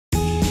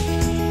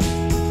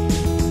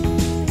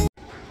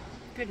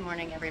Good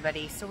morning,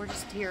 everybody. So we're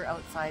just here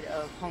outside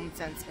of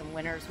HomeSense and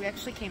Winners. We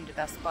actually came to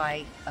Best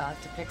Buy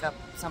to pick up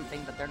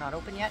something, but they're not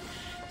open yet.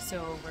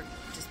 So we're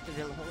just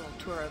doing a little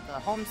tour of the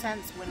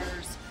HomeSense,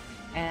 Winners,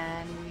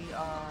 and we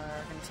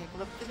are going to take a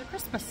look through the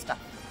Christmas stuff.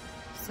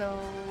 So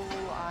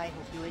I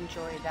hope you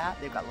enjoy that.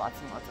 They've got lots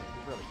and lots of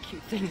really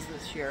cute things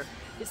this year.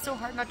 It's so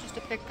hard not just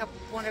to pick up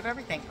one of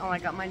everything. Oh, I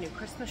got my new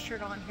Christmas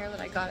shirt on here that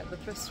I got at the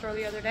thrift store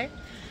the other day.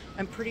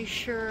 I'm pretty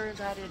sure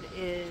that it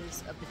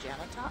is a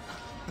pajama top,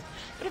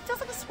 but it feels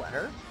like a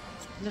sweater.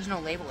 There's no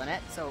label in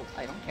it, so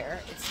I don't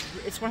care.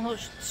 It's one of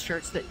those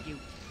shirts that you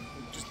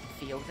just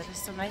feel that is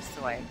so nice,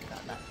 so I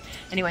got that.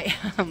 Anyway,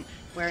 I'm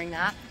wearing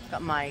that.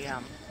 Got my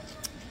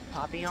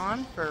poppy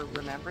on for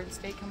Remembrance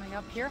Day coming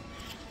up here,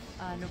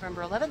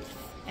 November 11th.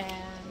 And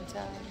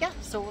yeah,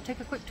 so we'll take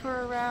a quick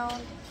tour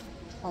around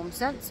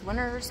HomeSense,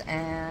 Winners,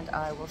 and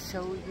I will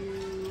show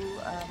you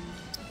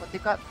what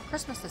they've got for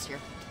Christmas this year.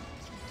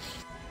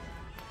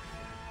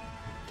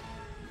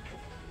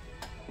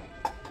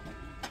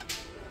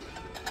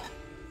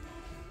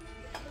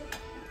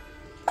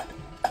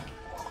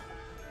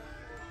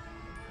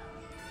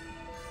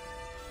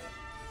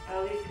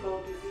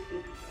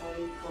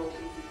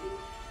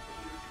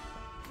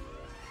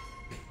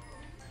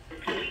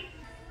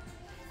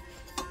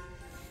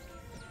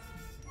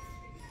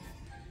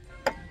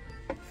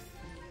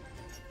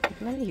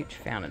 I'm not a huge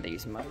fan of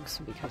these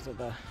mugs because of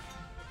the,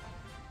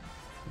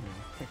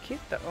 they're cute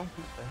though,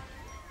 with the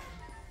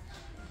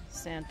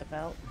Santa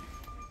belt.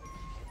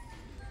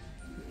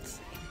 Let's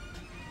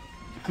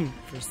see.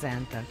 For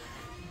Santa,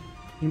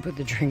 you can put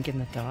the drink in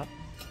the top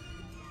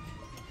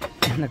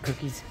and the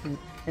cookies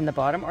in the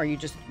bottom, or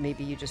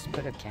maybe you just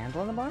put a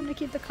candle in the bottom to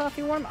keep the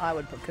coffee warm. I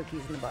would put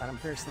cookies in the bottom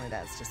personally.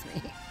 That's just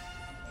me.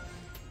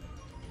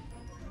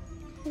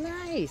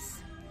 Nice.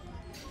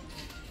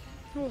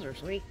 Those are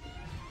sweet.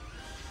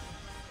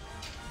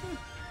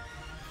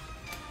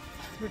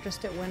 We're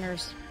just at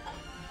Winners.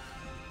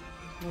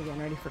 We're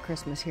getting ready for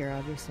Christmas here,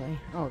 obviously.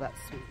 Oh,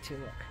 that's sweet too,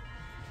 look.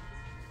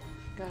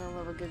 Gotta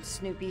love a good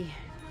Snoopy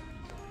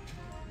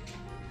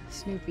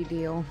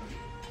deal.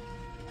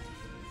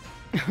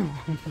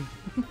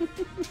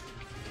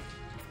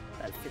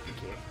 That's super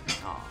cute.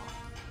 Aww.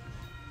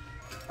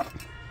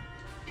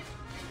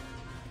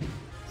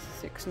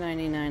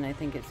 $6.99, I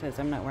think it says.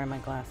 I'm not wearing my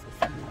glasses,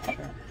 so I'm not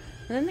sure.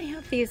 And then they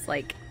have these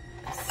like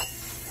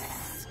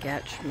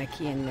sketch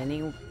Mickey and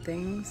Minnie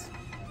things.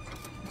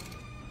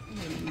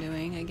 I've been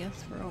doing, I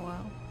guess, for a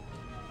while.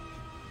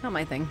 Not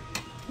my thing,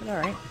 but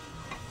alright.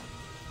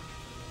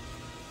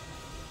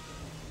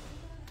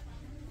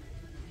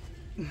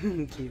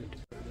 Cute.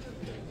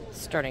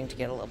 Starting to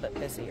get a little bit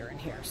busier in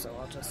here, so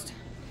I'll just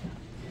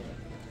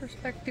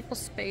respect people's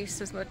space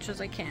as much as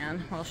I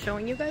can while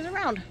showing you guys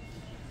around.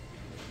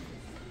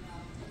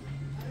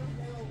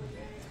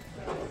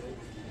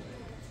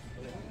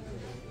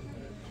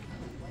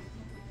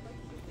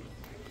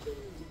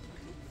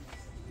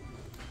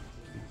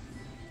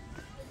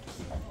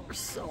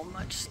 So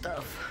much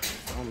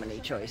stuff, so many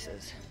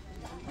choices.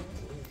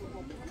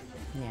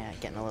 Yeah,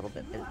 getting a little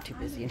bit too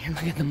busy in here.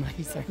 Look at the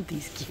mice, aren't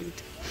these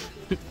cute?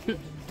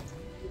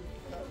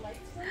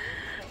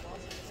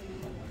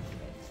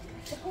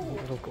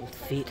 Little gold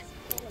feet.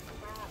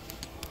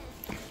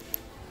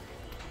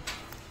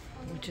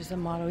 Which is a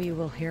motto you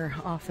will hear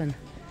often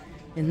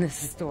in this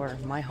store.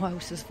 My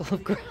house is full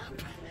of crap.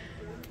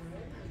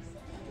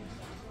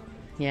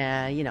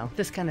 Yeah, you know,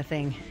 this kind of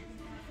thing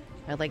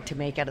I like to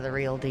make out of the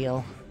real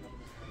deal.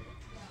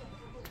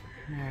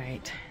 All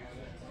right.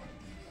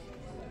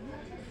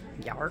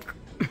 Yark.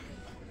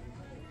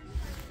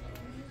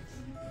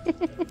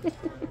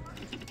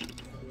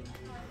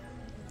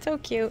 So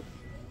cute.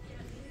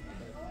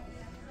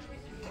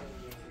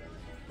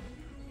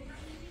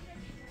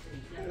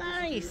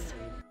 Nice.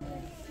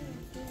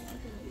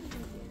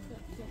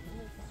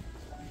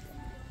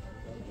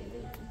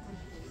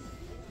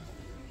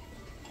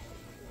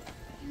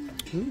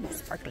 Ooh,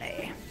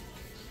 sparkly.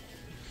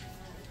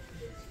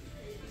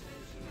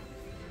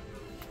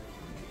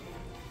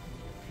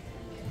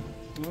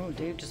 Oh,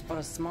 dude, just bought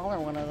a smaller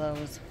one of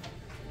those.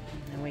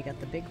 And we got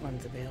the big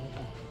ones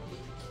available.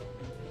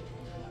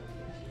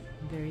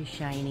 Very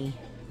shiny.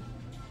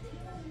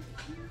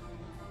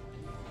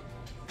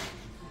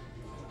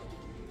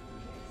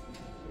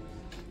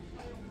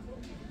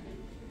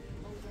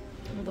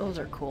 Well, those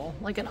are cool.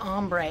 Like an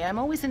ombre. I'm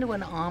always into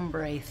an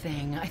ombre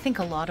thing. I think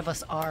a lot of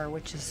us are,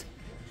 which is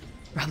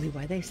probably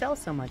why they sell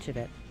so much of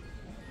it.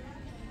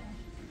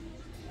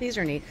 These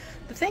are neat.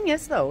 The thing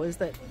is, though, is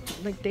that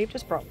like Dave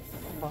just bought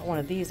one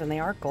of these, and they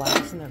are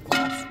glass, and they're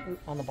glass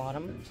on the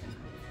bottom.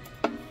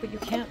 But you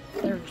can't.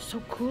 They're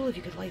so cool if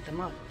you could light them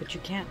up, but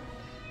you can't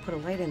put a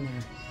light in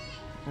there,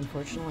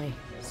 unfortunately.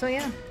 So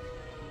yeah,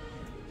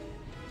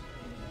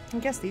 I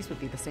guess these would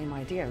be the same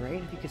idea,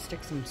 right? If you could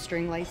stick some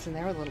string lights in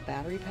there with a little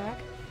battery pack,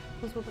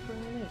 those would look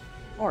really neat.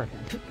 Or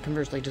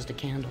conversely, just a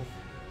candle.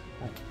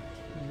 But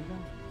there you go.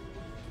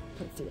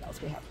 Let's see what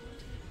else we have.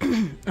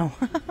 Oh,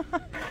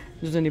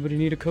 does anybody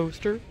need a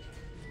coaster?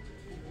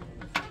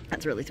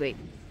 That's really sweet.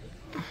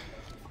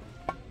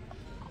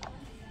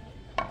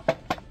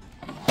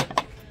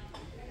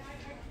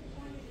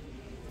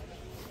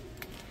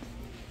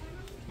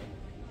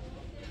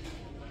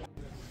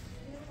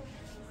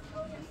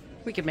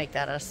 We could make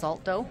that out of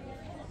salt dough.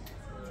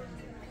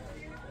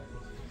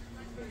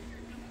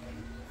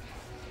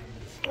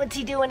 What's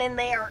he doing in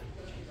there?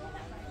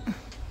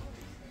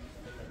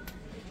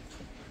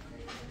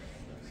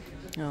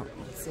 Oh,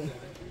 let's see.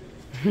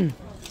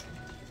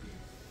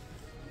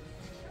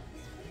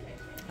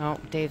 Oh,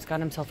 Dave's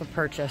got himself a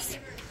purchase.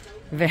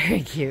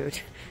 Very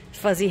cute.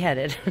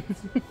 Fuzzy-headed.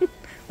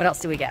 What else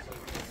do we get?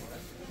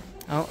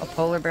 Oh, a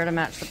polar bear to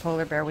match the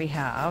polar bear we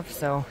have.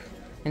 So,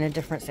 in a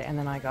different state. And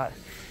then I got...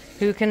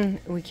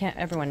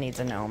 everyone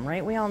needs a gnome,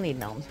 right? We all need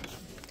gnomes.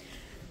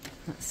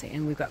 Let's see.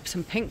 And we've got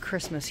some pink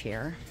Christmas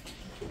here.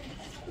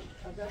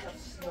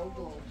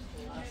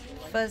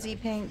 Fuzzy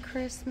pink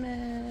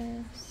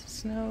Christmas.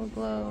 Snow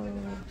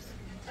globes.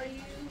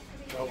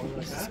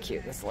 This is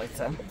cute. This lights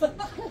up.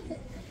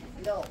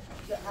 No,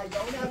 I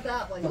don't have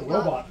that one.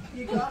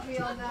 You got me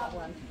on that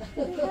one.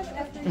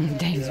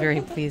 Dave's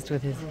very pleased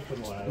with his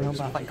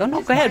robot. Like,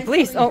 no, go ahead,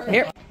 please. Oh,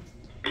 here.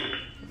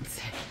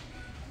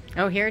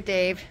 Oh, here,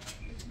 Dave.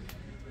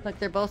 Look,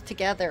 they're both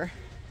together.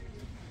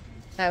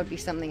 That would be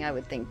something I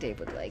would think Dave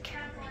would like.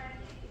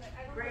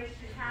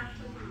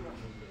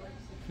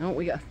 Oh,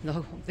 we got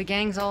the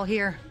gang's all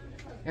here.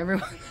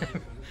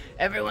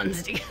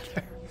 Everyone's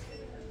together.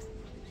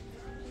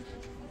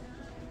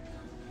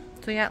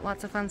 So yeah,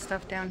 lots of fun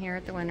stuff down here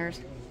at the Winners.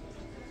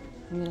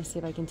 I'm gonna see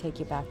if I can take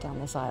you back down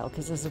this aisle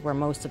because this is where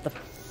most of the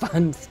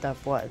fun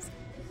stuff was.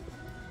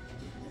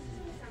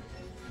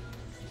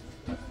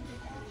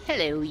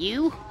 Hello,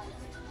 you.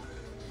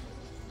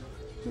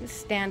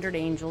 Standard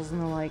angels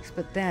and the likes,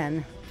 but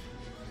then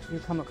you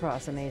come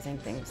across amazing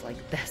things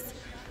like this.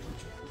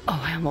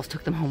 Oh, I almost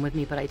took them home with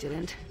me, but I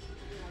didn't.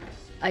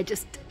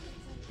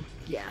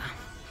 Yeah,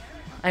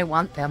 I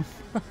want them.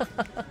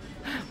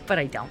 But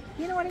I don't.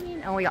 You know what I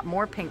mean? Oh, we got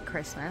more pink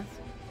Christmas.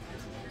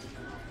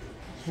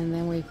 And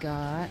then we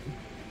got...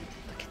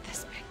 Look at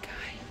this big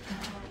guy.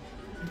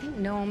 I think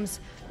gnomes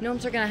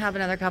are going to have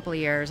another couple of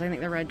years. I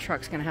think the red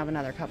truck's going to have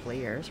another couple of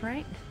years,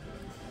 right?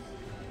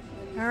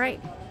 All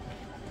right.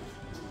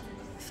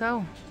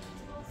 So,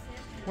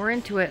 we're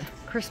into it.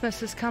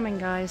 Christmas is coming,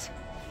 guys.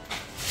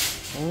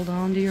 Hold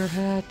on to your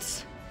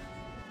hats.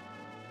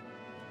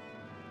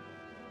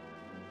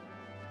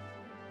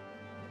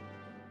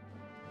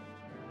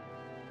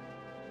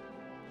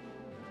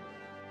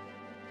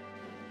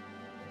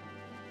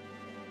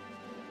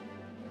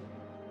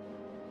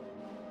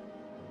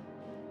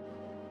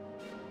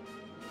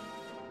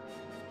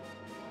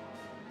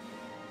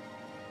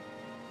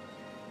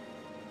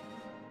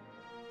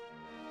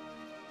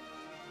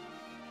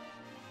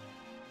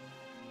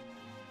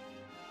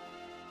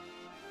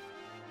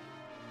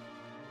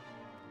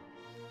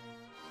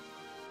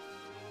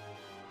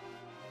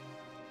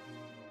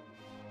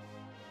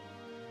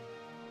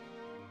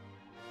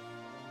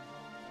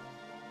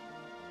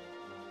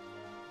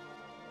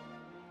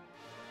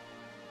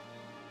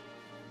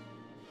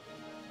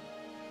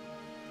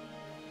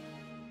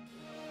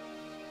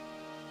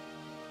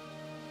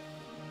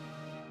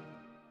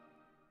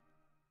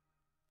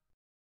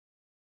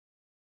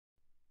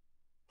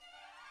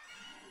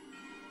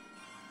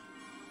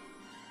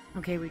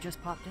 Okay, we just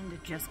popped into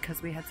Jysk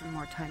because we had some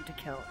more time to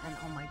kill, and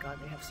oh my god,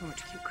 they have so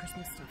much cute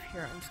Christmas stuff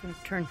here. I'm just going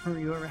to turn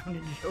you around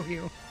and show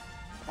you.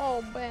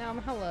 Oh, bam.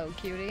 Hello,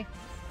 cutie.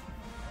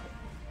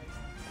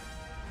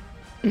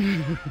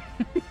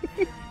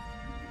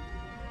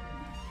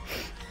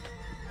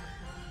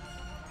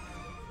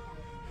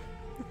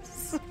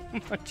 So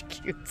much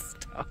cute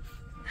stuff.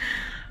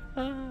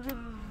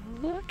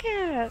 Look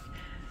at.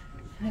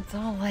 It's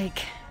all like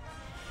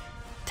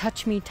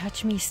touch me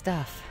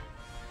stuff.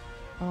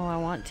 Oh, I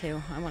want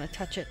to. I want to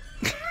touch it.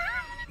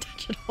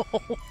 Touch it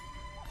all. Okay,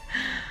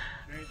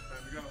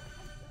 time to go.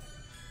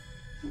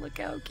 Look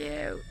how cute.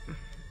 Okay,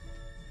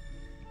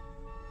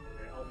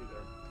 I'll be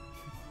there.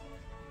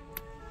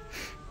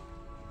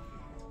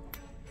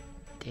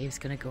 Dave's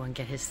gonna go and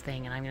get his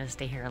thing, and I'm gonna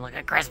stay here and look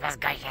at Christmas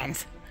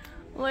cushions.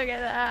 Look at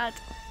that.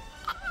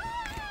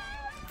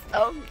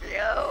 So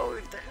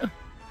cute.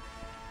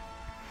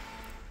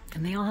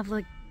 And they all have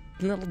like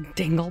little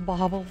dingle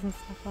bobbles and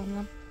stuff on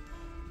them.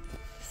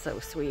 So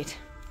sweet.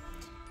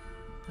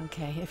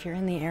 Okay, if you're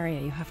in the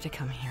area, you have to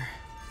come here.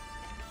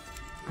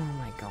 Oh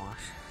my gosh,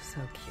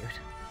 so cute.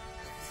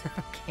 So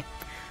cute.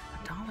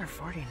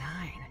 $1.49.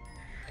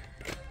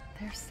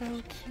 They're so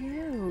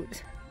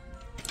cute.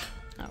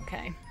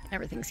 Okay,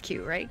 everything's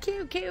cute, right?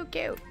 Cute, cute,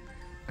 cute.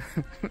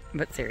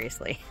 But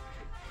seriously.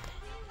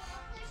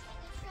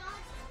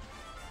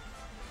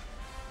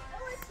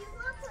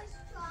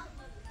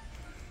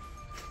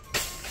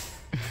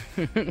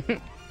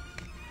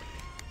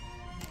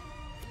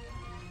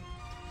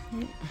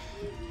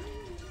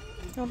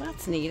 Oh,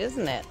 that's neat,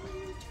 isn't it?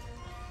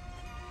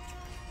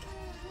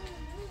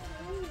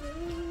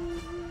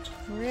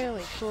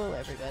 Really cool,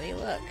 everybody.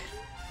 Look.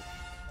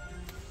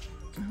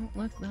 Oh,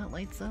 look, that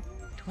lights up.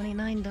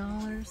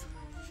 $29.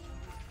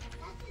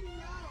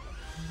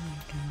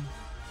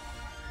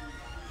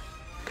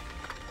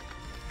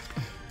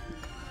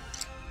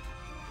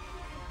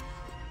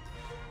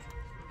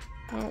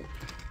 Oh,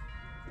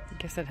 I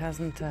guess it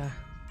hasn't,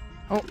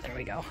 Oh, there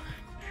we go.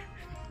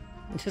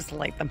 Just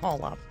light them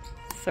all up.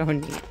 So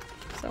neat.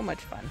 So much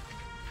fun.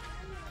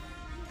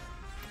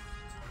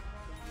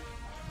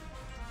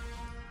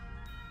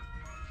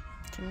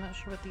 I'm not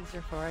sure what these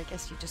are for. I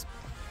guess you just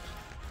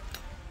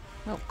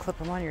clip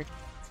them on your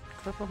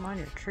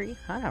tree.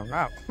 I don't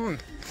know.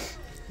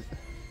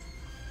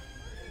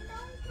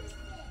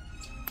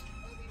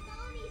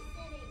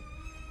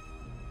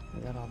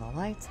 We got all the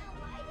lights.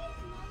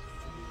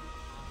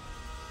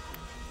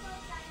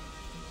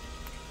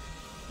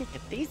 Look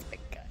at these big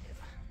guys.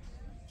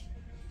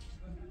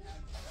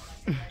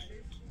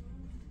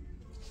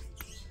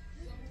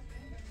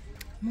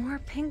 More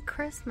pink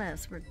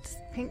Christmas. We're just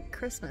pink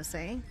Christmas,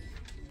 eh?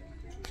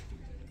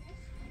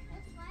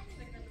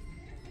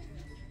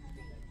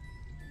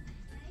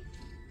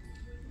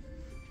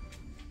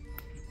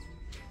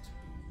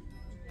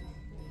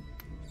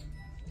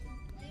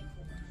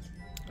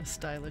 A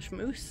stylish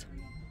moose.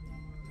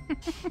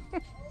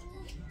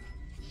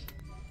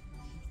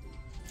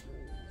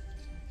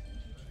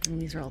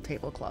 And these are all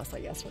tablecloths,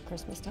 I guess, for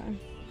Christmas time.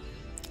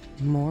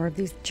 More of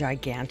these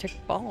gigantic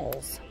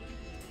balls.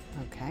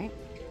 Okay.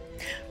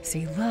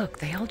 See, look,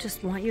 they all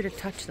just want you to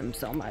touch them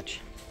so much.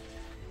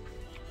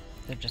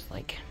 They're just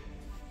like...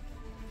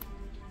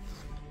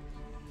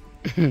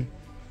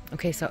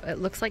 Okay, so it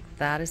looks like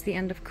that is the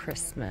end of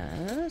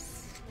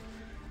Christmas.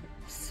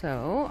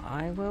 So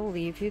I will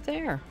leave you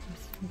there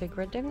with some big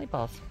red dangly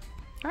balls.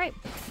 All right,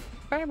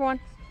 bye everyone.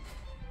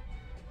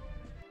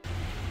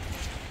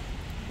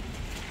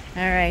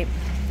 All right,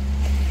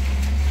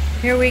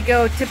 here we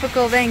go,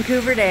 typical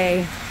Vancouver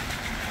day.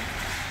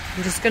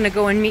 I'm just gonna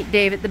go and meet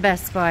Dave at the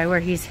Best Buy where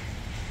he's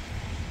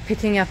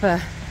picking up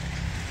a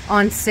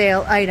on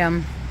sale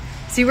item.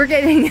 See, we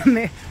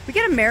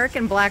get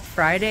American Black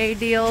Friday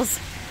deals.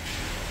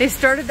 They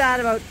started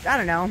that about, I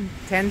don't know,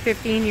 10,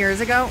 15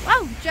 years ago.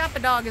 Oh,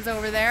 Japa Dog is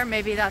over there.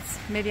 Maybe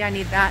I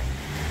need that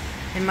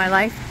in my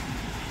life.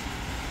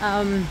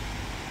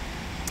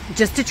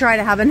 Just to try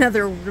to have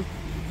another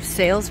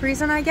sales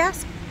reason, I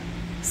guess.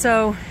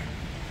 So,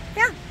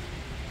 yeah.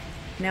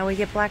 Now we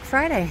get Black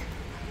Friday.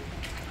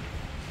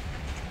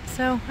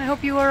 So, I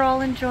hope you are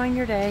all enjoying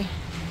your day.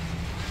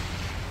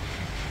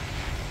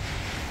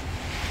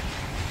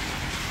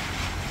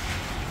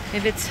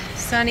 If it's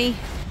sunny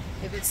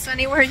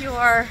where you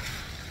are,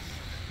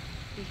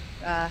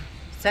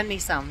 send me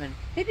some and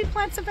maybe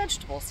plant some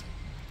vegetables.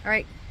 All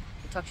right,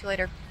 I'll talk to you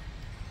later.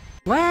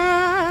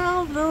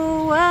 Well,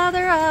 the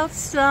weather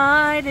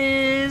outside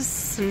is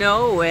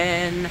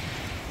snowing.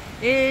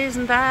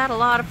 Isn't that a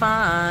lot of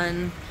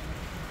fun?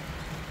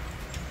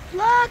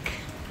 Look!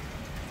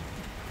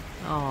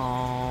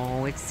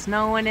 Oh, it's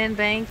snowing in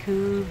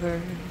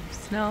Vancouver,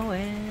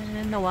 snowing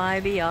in the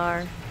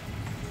YVR.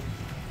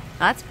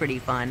 That's pretty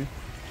fun.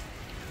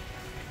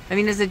 I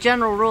mean, as a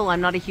general rule,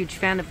 I'm not a huge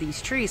fan of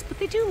these trees, but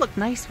they do look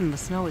nice when the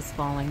snow is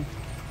falling.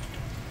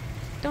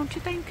 Don't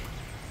you think?